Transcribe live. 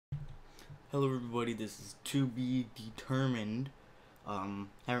Hello everybody, this is To Be Determined. Haven't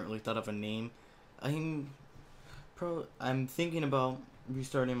really thought of a name. I'm thinking about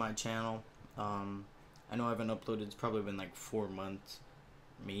restarting my channel. I know I haven't uploaded, it's probably been like 4 months,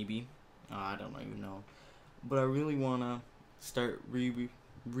 maybe. I don't even know. But I really wanna start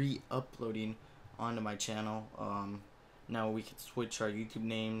re-uploading onto my channel. Now we can switch our YouTube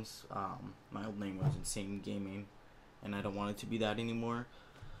names. My old name was Insane Gaming, and I don't want it to be that anymore.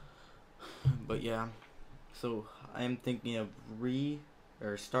 But yeah, so I am thinking of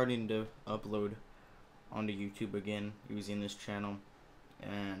starting to upload onto YouTube again using this channel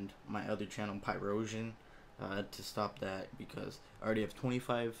and my other channel, Pyrosion, to stop that because I already have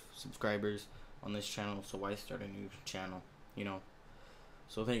 25 subscribers on this channel, so why start a new channel, you know?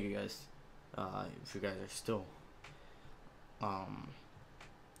 So thank you guys. If you guys are still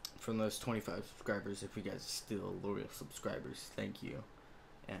from those 25 subscribers, if you guys are still loyal subscribers, thank you.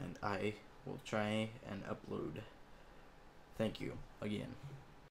 And I will try and upload. Thank you again.